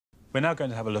We're now going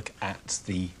to have a look at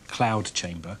the cloud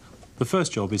chamber. The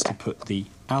first job is to put the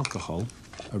alcohol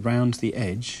around the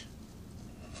edge.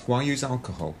 Why use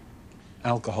alcohol?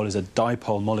 Alcohol is a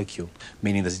dipole molecule,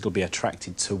 meaning that it'll be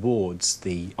attracted towards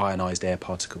the ionised air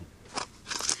particle.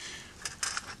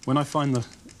 When I find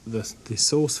the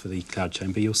source for the cloud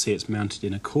chamber, you'll see it's mounted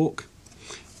in a cork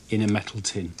in a metal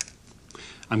tin.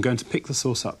 I'm going to pick the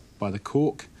source up by the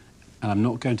cork, and I'm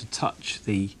not going to touch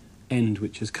the end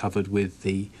which is covered with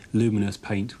the luminous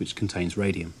paint which contains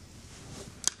radium.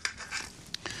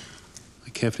 I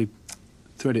carefully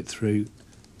thread it through,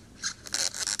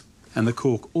 and the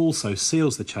cork also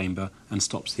seals the chamber and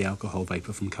stops the alcohol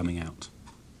vapour from coming out.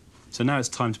 So now it's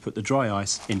time to put the dry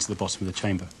ice into the bottom of the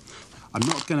chamber. I'm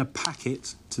not going to pack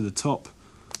it to the top,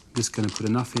 I'm just going to put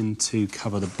enough in to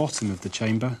cover the bottom of the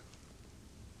chamber,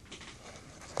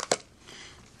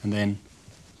 and then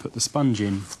put the sponge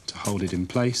in to hold it in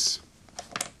place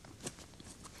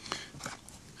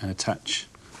and attach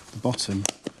the bottom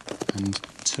and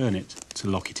turn it to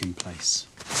lock it in place.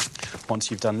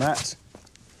 Once you've done that,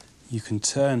 you can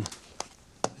turn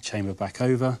the chamber back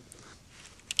over.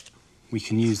 We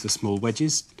can use the small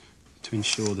wedges to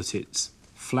ensure that it's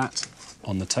flat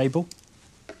on the table.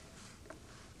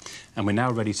 And we're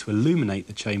now ready to illuminate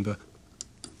the chamber.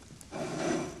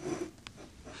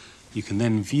 You can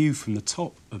then view from the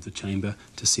top of the chamber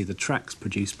to see the tracks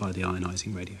produced by the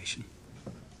ionising radiation.